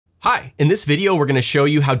Hi, in this video, we're going to show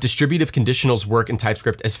you how distributive conditionals work in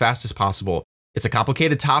TypeScript as fast as possible. It's a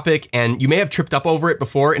complicated topic, and you may have tripped up over it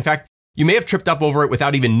before. In fact, you may have tripped up over it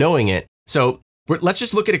without even knowing it. So let's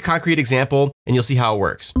just look at a concrete example, and you'll see how it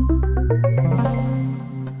works.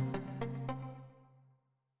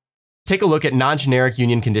 Take a look at non-generic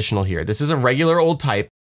union conditional here. This is a regular old type.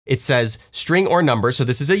 It says string or number, so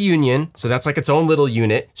this is a union, so that's like its own little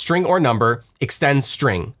unit. String or number extends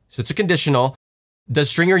string, so it's a conditional. Does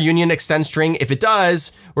string or union extend string? If it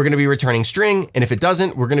does, we're going to be returning string, and if it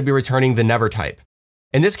doesn't, we're going to be returning the never type.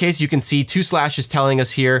 In this case, you can see 2/ is telling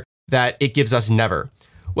us here that it gives us never.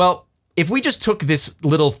 Well, if we just took this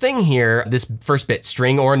little thing here, this first bit,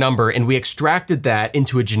 string or number, and we extracted that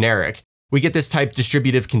into a generic, we get this type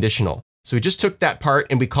distributive conditional. So we just took that part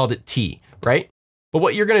and we called it T, right? But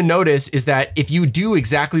what you're going to notice is that if you do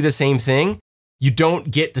exactly the same thing, you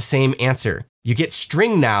don't get the same answer. You get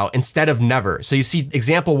string now instead of never. So you see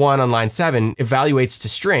example 1 on line 7 evaluates to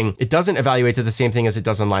string. It doesn't evaluate to the same thing as it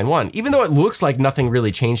does on line 1, even though it looks like nothing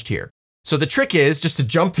really changed here. So the trick is, just to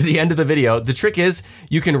jump to the end of the video, the trick is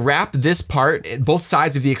you can wrap this part, both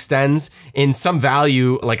sides of the extends, in some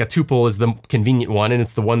value, like a tuple is the convenient one, and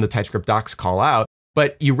it's the one the TypeScript docs call out.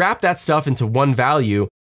 But you wrap that stuff into one value,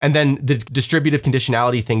 and then the distributive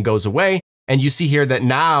conditionality thing goes away. And you see here that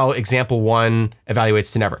now example 1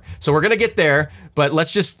 evaluates to never. So we're gonna get there, but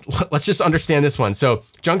let's just understand this one. So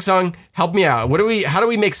Jungsung, help me out. How do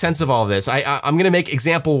we make sense of all of this? I'm gonna make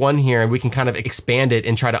example 1 here, and we can kind of expand it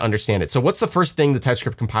and try to understand it. So what's the first thing the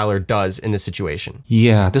TypeScript compiler does in this situation?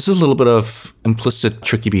 Yeah, this is a little bit of implicit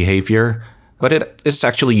tricky behavior, but it's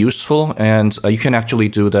actually useful, and you can actually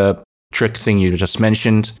do the trick thing you just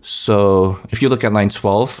mentioned. So if you look at line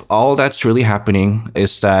 12, all that's really happening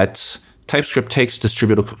is that TypeScript takes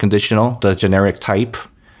distributive conditional, the generic type,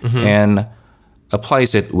 and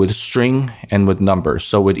applies it with string and with number.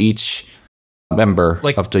 So with each member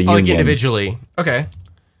of the union. Like individually. Okay.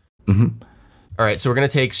 All right, so we're going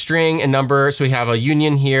to take string and number. So we have a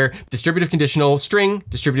union here, distributive conditional string,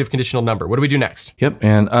 distributive conditional number. What do we do next? Yep,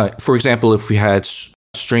 and for example, if we had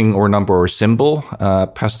string or number or symbol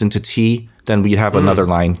passed into T, then we'd have another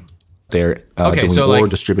line there. Okay, so like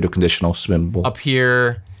distributive conditional symbol. Up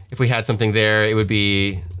here, if we had something there, it would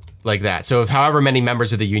be like that. So if however many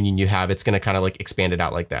members of the union you have, it's going to kind of like expand it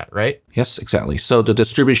out like that, right? Yes, exactly. So the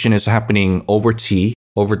distribution is happening over T,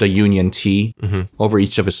 over the union T, over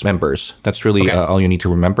each of its members. That's really all you need to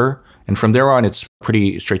remember. And from there on, it's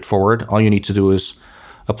pretty straightforward. All you need to do is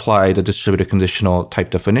apply the distributive conditional type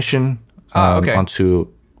definition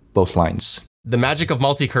onto both lines. The magic of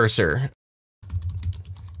multi-cursor.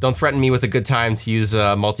 Don't threaten me with a good time to use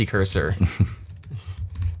multi-cursor.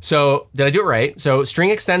 So did I do it right? So string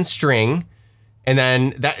extends string, and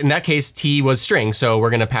then in that case, T was string. So we're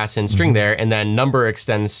gonna pass in string there, and then number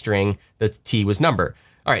extends string, the T was number.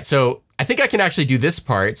 All right, so I think I can actually do this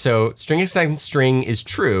part. So string extends string is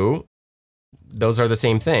true. Those are the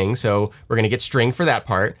same thing. So we're gonna get string for that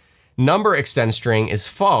part. Number extends string is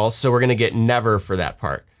false. So we're gonna get never for that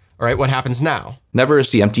part. All right, what happens now? Never is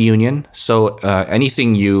the empty union. So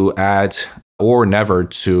anything you add or never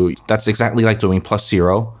to, that's exactly like doing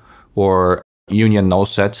 +0 or union null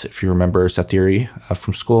set, if you remember set theory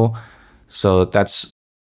from school. So that's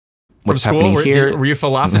what's happening here. Were you a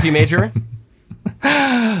philosophy major?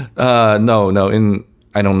 No, in,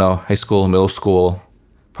 I don't know, high school, middle school,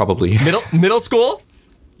 probably. Middle school?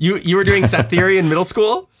 You were doing set theory in middle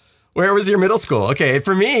school? Where was your middle school? Okay,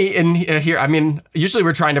 for me, in here, I mean, usually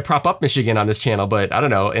we're trying to prop up Michigan on this channel, but I don't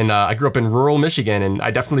know. And I grew up in rural Michigan, and I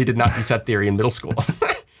definitely did not do set theory in middle school.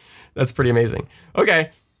 That's pretty amazing.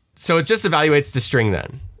 Okay, so it just evaluates to string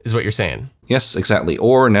then, is what you're saying? Yes, exactly.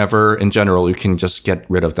 Or never, in general, you can just get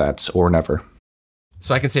rid of that, or never.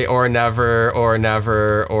 So I can say or never, or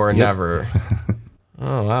never, or never.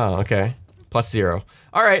 Oh, wow, okay. +0.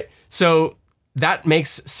 All right, so that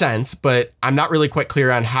makes sense, but I'm not really quite clear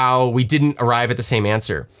on how we didn't arrive at the same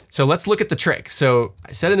answer. So let's look at the trick. So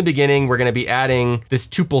I said in the beginning, we're gonna be adding this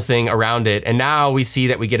tuple thing around it, and now we see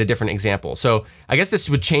that we get a different example. So I guess this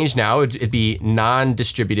would change now, it'd be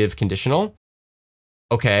non-distributive conditional.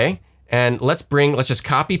 Okay, and let's just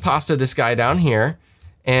copy pasta this guy down here.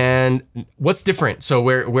 And what's different? So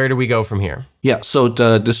where do we go from here? Yeah, so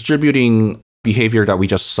the distributing behavior that we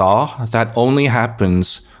just saw, that only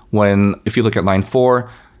happens when, if you look at line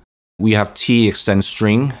 4, we have T extends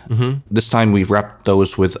string. This time we've wrapped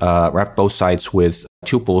those with wrapped both sides with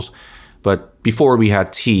tuples, but before we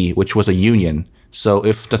had T, which was a union. So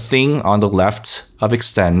if the thing on the left of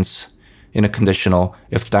extends in a conditional,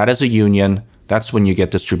 if that is a union, that's when you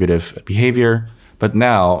get distributive behavior. But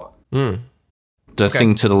now the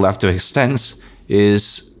thing to the left of extends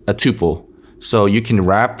is a tuple. So you can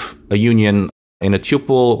wrap a union in a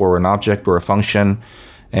tuple or an object or a function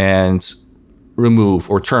and remove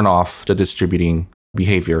or turn off the distributing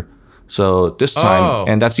behavior. So this time,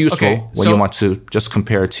 and that's useful when you want to just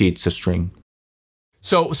compare T to string.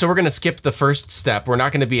 So we're going to skip the first step. We're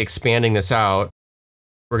not going to be expanding this out.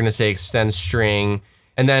 We're going to say extend string.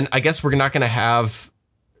 And then I guess we're not going to have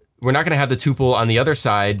the tuple on the other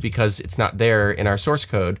side because it's not there in our source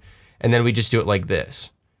code. And then we just do it like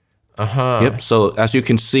this. Yep. So as you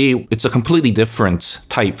can see, it's a completely different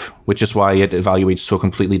type, which is why it evaluates to a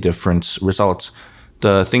completely different result.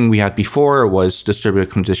 The thing we had before was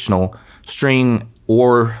distributive conditional string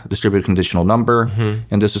or distributive conditional number.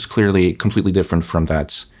 And this is clearly completely different from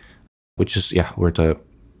that, which is, where the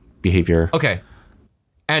behavior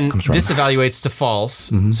and this evaluates to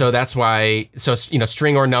false. So that's why,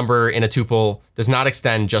 string or number in a tuple does not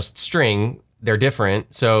extend just string. They're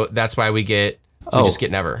different. So that's why we just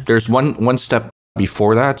get never. There's one step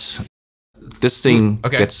before that. This thing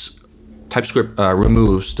gets TypeScript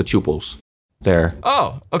removes the tuples there.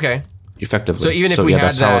 Oh, okay. Effectively. So even if we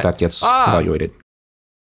had that's how that gets evaluated.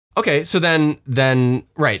 Okay, so then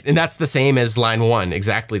right, and that's the same as line 1,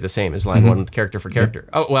 exactly the same as line 1, character for character.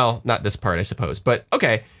 Oh, well, not this part, I suppose, but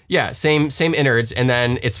okay, yeah, same innards, and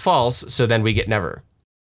then it's false, so then we get never.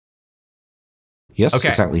 Yes,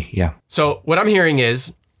 exactly, yeah. So what I'm hearing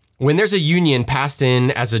is, when there's a union passed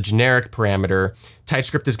in as a generic parameter,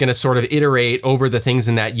 TypeScript is going to sort of iterate over the things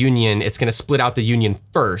in that union. It's going to split out the union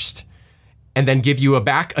first, and then give you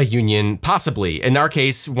back a union, possibly. In our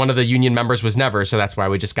case, one of the union members was never, so that's why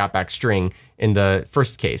we just got back string in the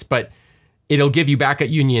first case. But it'll give you back a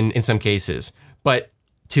union in some cases. But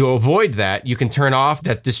to avoid that, you can turn off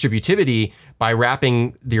that distributivity by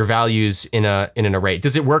wrapping your values in an array.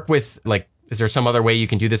 Does it work with, like, is there some other way you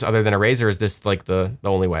can do this other than arrays, or is this like the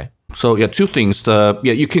only way? So yeah, two things.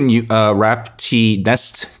 You can wrap T,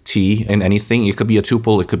 nest T in anything. It could be a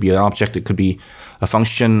tuple, it could be an object, it could be a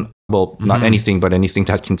function. Well, not anything, but anything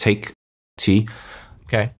that can take T.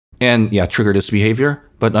 Okay. And trigger this behavior.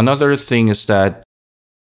 But another thing is that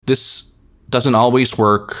this doesn't always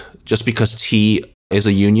work just because T is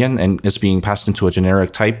a union and is being passed into a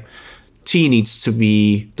generic type. T needs to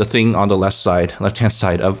be the thing on the left-hand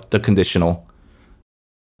side of the conditional.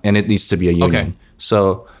 And it needs to be a union. Okay.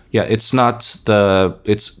 So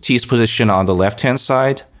it's T's position on the left-hand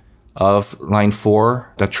side of line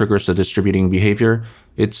 4 that triggers the distributing behavior.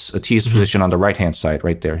 It's a T's position on the right-hand side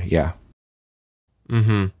right there. Yeah.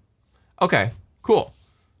 Okay, cool.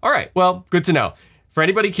 All right, well, good to know. For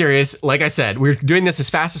anybody curious, like I said, we're doing this as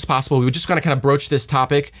fast as possible. We just want to kind of broach this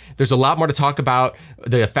topic. There's a lot more to talk about,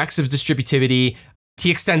 the effects of distributivity, T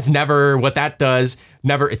extends never, what that does.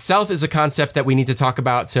 Never itself is a concept that we need to talk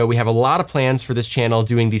about. So we have a lot of plans for this channel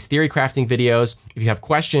doing these theory crafting videos. If you have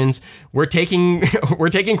questions, we're taking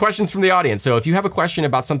questions from the audience. So if you have a question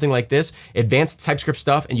about something like this, advanced TypeScript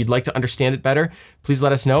stuff, and you'd like to understand it better, please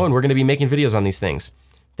let us know. And we're going to be making videos on these things.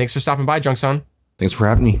 Thanks for stopping by, Jung-san. Thanks for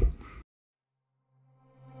having me.